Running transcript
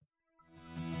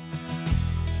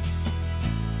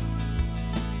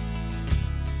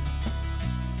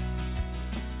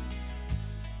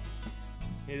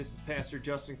Hey, this is Pastor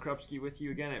Justin Krupski with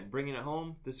you again at Bringing It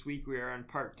Home. This week we are on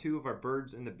part 2 of our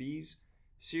Birds and the Bees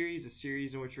series, a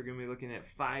series in which we're going to be looking at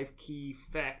 5 key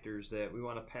factors that we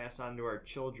want to pass on to our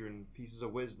children, pieces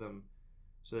of wisdom,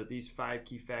 so that these 5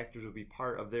 key factors will be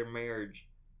part of their marriage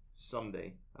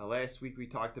someday. Last week we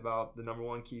talked about the number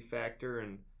 1 key factor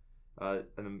in a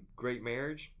great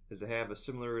marriage is to have a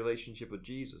similar relationship with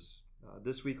Jesus.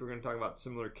 This week we're going to talk about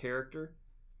similar character.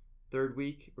 Third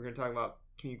week we're going to talk about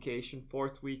communication.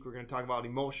 Fourth week we're going to talk about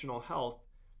emotional health.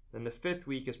 And the 5th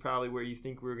week is probably where you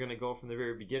think we're going to go from the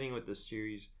very beginning with this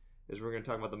series, is we're going to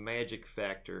talk about the magic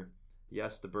factor.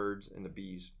 Yes, the birds and the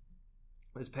bees.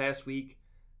 This past week,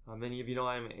 many of you know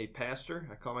I'm a pastor.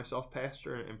 I call myself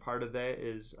pastor, and part of that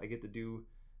is I get to do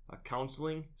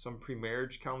counseling, some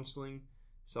pre-marriage counseling,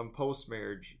 some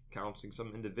post-marriage counseling,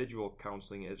 some individual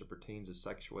counseling as it pertains to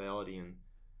sexuality. And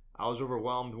I was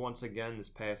overwhelmed once again this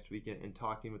past weekend in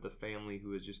talking with a family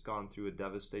who has just gone through a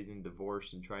devastating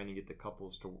divorce and trying to get the couple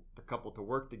to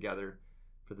work together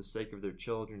for the sake of their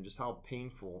children. Just how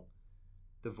painful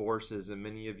divorce is, and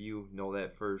many of you know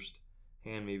that firsthand.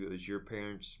 Maybe it was your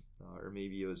parents, or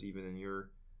maybe it was even in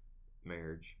your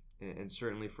marriage. And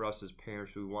certainly for us as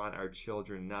parents, we want our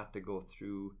children not to go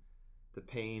through the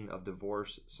pain of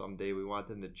divorce someday. We want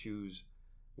them to choose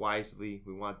wisely.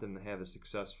 We want them to have a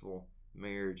successful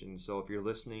marriage. And so if you're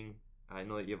listening, I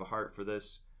know that you have a heart for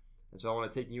this, and so I want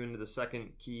to take you into the second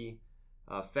key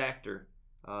factor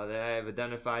that I have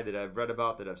identified, that I've read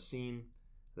about, that I've seen,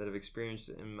 that I've experienced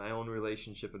in my own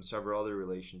relationship and several other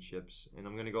relationships. And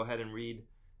I'm going to go ahead and read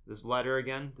this letter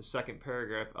again, the second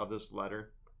paragraph of this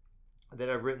letter that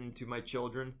I've written to my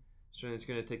children. Certainly it's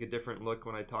going to take a different look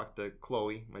when I talk to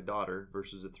Chloe, my daughter,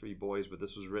 versus the 3 boys, but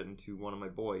this was written to one of my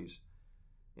boys.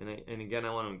 And again,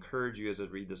 I want to encourage you as I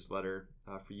read this letter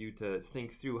for you to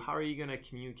think through, how are you going to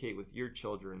communicate with your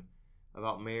children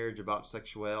about marriage, about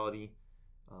sexuality?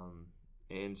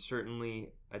 And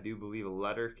certainly, I do believe a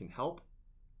letter can help.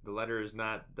 The letter is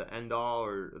not the end-all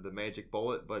or the magic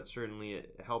bullet, but certainly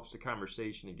it helps the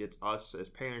conversation. It gets us as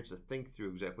parents to think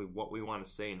through exactly what we want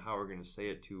to say and how we're going to say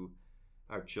it to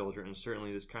our children. And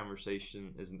certainly this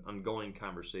conversation is an ongoing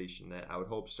conversation that I would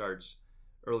hope starts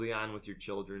early on with your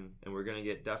children, and we're going to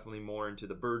get definitely more into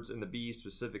the birds and the bees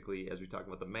specifically as we talk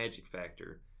about the magic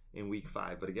factor in week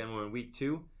 5. But again, we're in week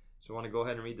 2, so I want to go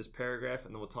ahead and read this paragraph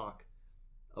and then we'll talk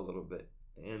a little bit.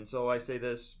 And so I say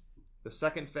this: the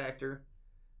second factor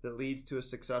that leads to a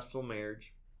successful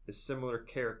marriage is similar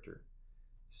character.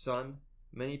 Son,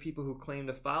 many people who claim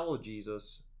to follow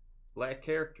Jesus lack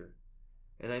character.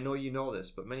 And I know you know this,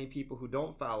 but many people who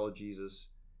don't follow Jesus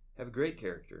have great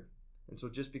character. And so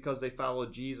just because they follow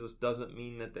Jesus doesn't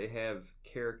mean that they have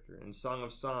character. In Song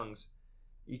of Songs,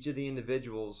 each of the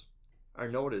individuals are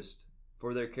noticed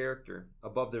for their character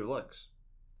above their looks.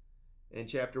 In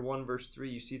chapter 1, verse 3,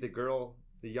 you see the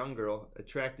young girl,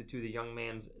 attracted to the young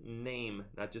man's name.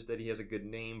 Not just that he has a good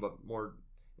name, but more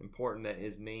important that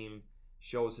his name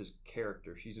shows his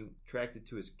character. She's attracted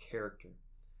to his character.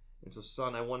 And so,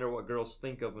 son, I wonder what girls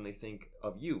think of when they think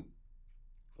of you.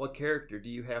 What character do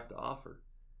you have to offer?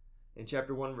 In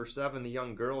chapter 1, verse 7, the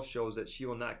young girl shows that she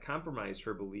will not compromise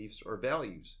her beliefs or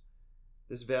values.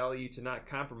 This value to not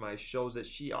compromise shows that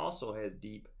she also has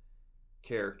deep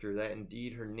character, that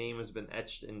indeed her name has been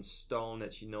etched in stone,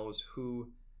 that she knows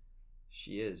who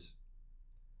she is.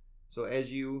 So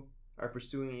as you are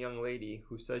pursuing a young lady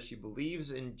who says she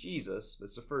believes in Jesus,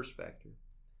 that's the first factor,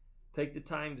 take the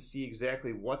time to see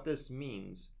exactly what this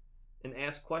means and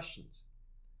ask questions.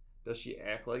 Does she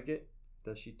act like it?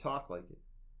 Does she talk like it?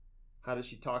 How does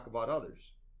she talk about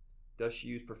others? Does she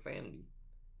use profanity?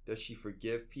 Does she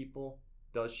forgive people?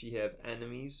 Does she have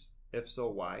enemies? If so,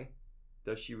 why?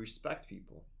 Does she respect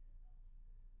people?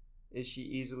 Is she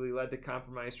easily led to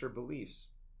compromise her beliefs?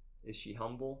 Is she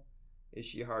humble? Is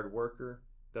she a hard worker?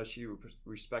 Does she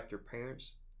respect her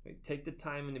parents? Take the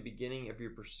time in the beginning of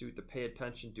your pursuit to pay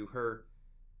attention to her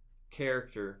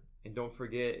character. And don't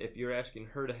forget, if you're asking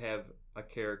her to have a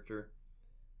character,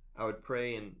 I would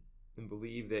pray and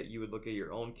believe that you would look at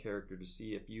your own character to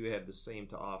see if you have the same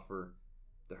to offer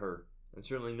to her. And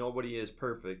certainly nobody is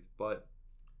perfect, but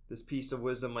this piece of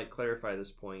wisdom might clarify this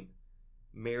point.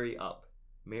 Marry up.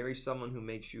 Marry someone who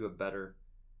makes you a better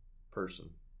person.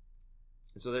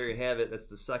 And so there you have it. That's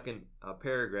the second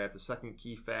paragraph, the second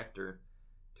key factor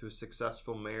to a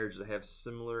successful marriage, to have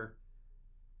similar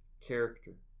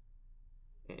character.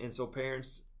 And so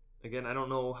parents, again, I don't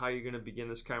know how you're going to begin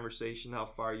this conversation, how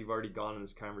far you've already gone in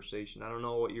this conversation. I don't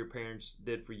know what your parents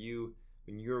did for you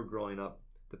when you were growing up,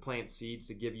 to plant seeds,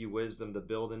 to give you wisdom, to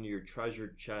build into your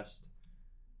treasured chest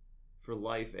for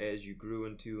life as you grew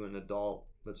into an adult.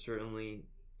 But certainly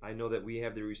I know that we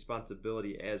have the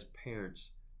responsibility as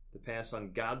parents to pass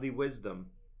on godly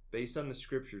wisdom based on the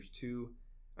scriptures to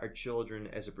our children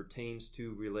as it pertains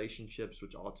to relationships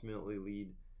which ultimately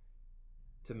lead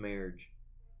to marriage.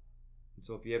 And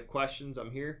so if you have questions,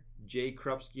 I'm here.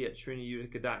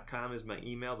 jkrupski@trinityyutica.com is my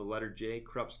email, the letter J,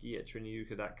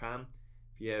 krupski@trinityyutica.com.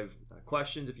 If you have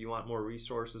questions, if you want more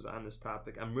resources on this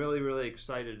topic, I'm really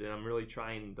excited, and I'm really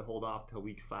trying to hold off till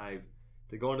week 5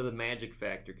 to go into the magic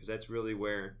factor, because that's really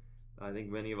where I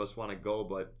think many of us want to go.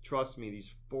 But trust me,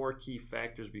 these 4 key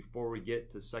factors before we get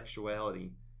to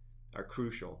sexuality are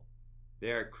crucial.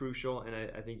 They are crucial, and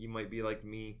I think you might be like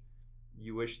me.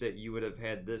 You wish that you would have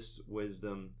had this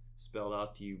wisdom spelled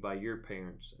out to you by your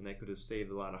parents, and that could have saved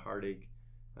a lot of heartache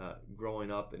growing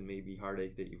up, and maybe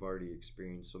heartache that you've already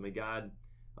experienced. So may God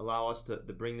allow us to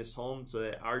bring this home so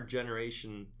that our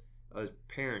generation of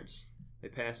parents may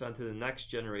pass on to the next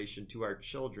generation, to our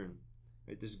children,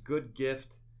 right? This good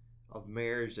gift of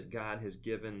marriage that God has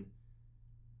given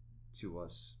to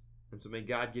us. And so may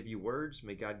God give you words,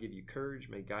 may God give you courage,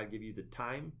 may God give you the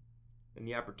time and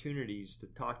the opportunities to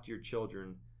talk to your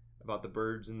children about the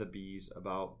birds and the bees,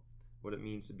 about what it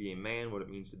means to be a man, what it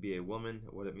means to be a woman,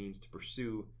 what it means to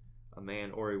pursue a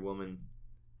man or a woman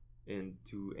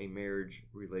into a marriage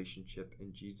relationship.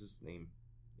 In Jesus' name,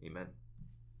 amen.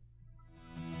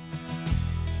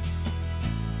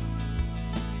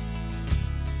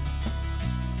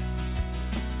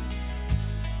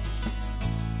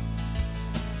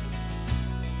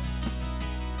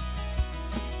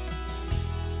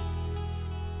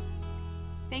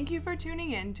 Thank you for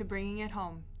tuning in to Bringing It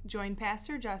Home. Join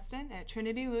Pastor Justin at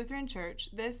Trinity Lutheran Church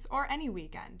this or any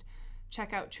weekend.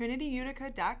 Check out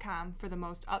trinityyutica.com for the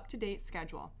most up-to-date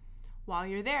schedule. While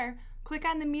you're there, click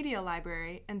on the media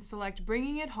library and select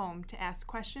Bringing It Home to ask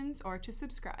questions or to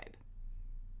subscribe.